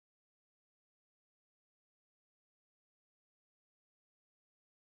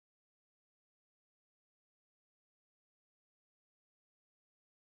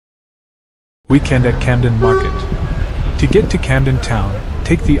Weekend at Camden Market. To get to Camden Town,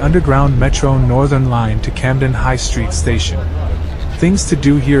 take the Underground Metro Northern Line to Camden High Street Station. Things to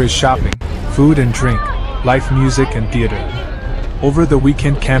do here is shopping, food and drink, live music and theater. Over the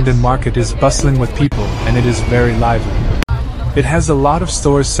weekend Camden Market is bustling with people and it is very lively. It has a lot of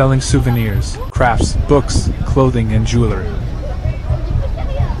stores selling souvenirs, crafts, books, clothing and jewelry.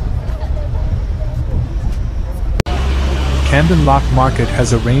 Camden Lock Market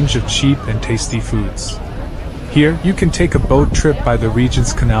has a range of cheap and tasty foods. Here, you can take a boat trip by the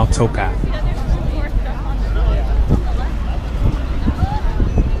Regent's Canal towpath.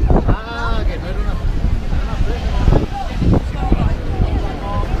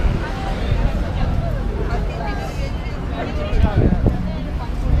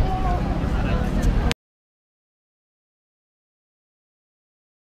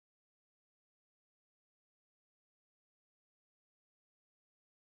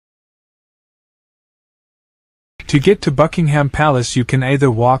 To get to Buckingham Palace you can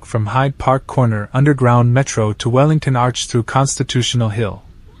either walk from Hyde Park Corner Underground Metro to Wellington Arch through Constitutional Hill,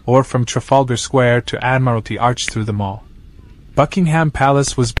 or from Trafalgar Square to Admiralty Arch through the Mall. Buckingham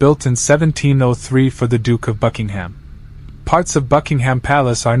Palace was built in 1703 for the Duke of Buckingham. Parts of Buckingham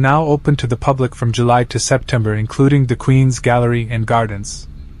Palace are now open to the public from July to September, including the Queen's Gallery and Gardens.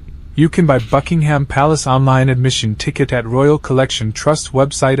 You can buy Buckingham Palace online admission ticket at Royal Collection Trust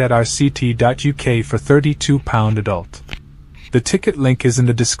website at rct.uk for £32 adult. The ticket link is in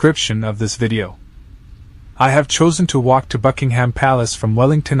the description of this video. I have chosen to walk to Buckingham Palace from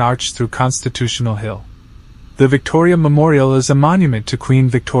Wellington Arch through Constitutional Hill. The Victoria Memorial is a monument to Queen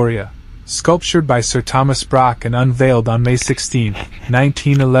Victoria, sculptured by Sir Thomas Brock and unveiled on May 16,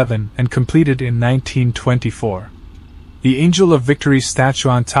 1911 and completed in 1924. The Angel of Victory statue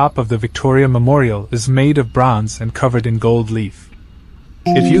on top of the Victoria Memorial is made of bronze and covered in gold leaf.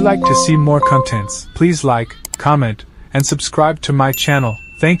 If you like to see more contents, please like, comment, and subscribe to my channel.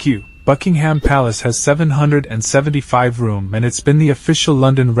 Thank you. Buckingham Palace has 775 rooms and it's been the official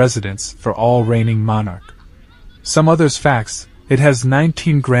London residence for all reigning monarch. Some others facts: it has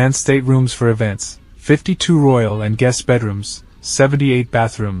 19 grand staterooms for events, 52 royal and guest bedrooms, 78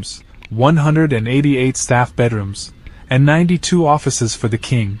 bathrooms, 188 staff bedrooms, and 92 offices for the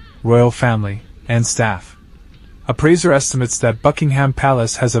king, royal family, and staff. Appraiser estimates that Buckingham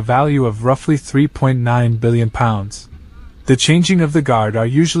Palace has a value of roughly £3.9 billion. The changing of the guard are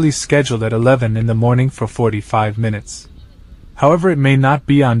usually scheduled at 11 in the morning for 45 minutes. However, it may not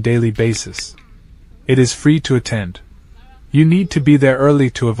be on daily basis. It is free to attend. You need to be there early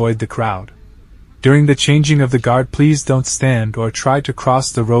to avoid the crowd. During the changing of the guard, please don't stand or try to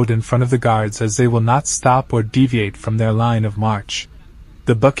cross the road in front of the guards, as they will not stop or deviate from their line of march.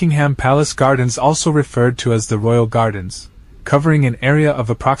 The Buckingham Palace Gardens, also referred to as the Royal Gardens, covering an area of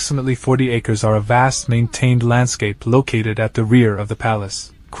approximately 40 acres, are a vast maintained landscape located at the rear of the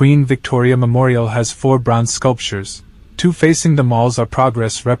palace. Queen Victoria Memorial has 4 bronze sculptures. 2 facing the malls are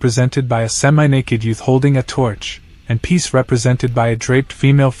Progress, represented by a semi-naked youth holding a torch, and Peace, represented by a draped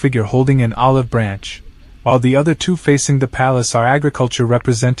female figure holding an olive branch, while the other 2 facing the palace are Agriculture,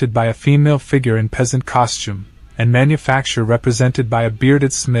 represented by a female figure in peasant costume, and Manufacture, represented by a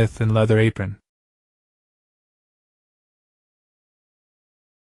bearded smith in leather apron.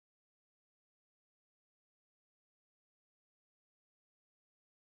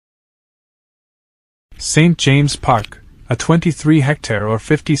 St. James Park, a 23-hectare or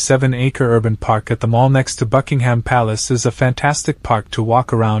 57-acre urban park at the mall next to Buckingham Palace, is a fantastic park to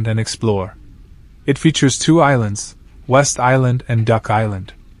walk around and explore. It features 2 islands, West Island and Duck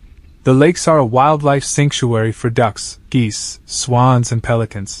Island. The lakes are a wildlife sanctuary for ducks, geese, swans and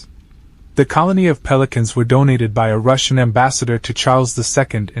pelicans. The colony of pelicans were donated by a Russian ambassador to Charles II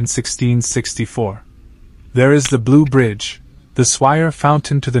in 1664. There is the Blue Bridge, the Swire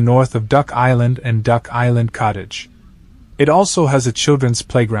Fountain to the north of Duck Island, and Duck Island Cottage. It also has a children's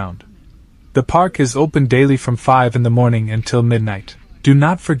playground. The park is open daily from 5 in the morning until midnight. Do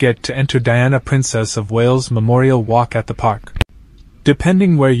not forget to enter Diana, Princess of Wales Memorial Walk at the park.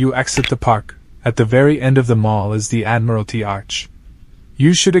 Depending where you exit the park, at the very end of the mall is the Admiralty Arch.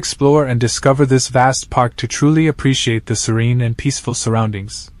 You should explore and discover this vast park to truly appreciate the serene and peaceful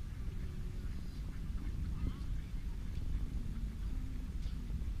surroundings.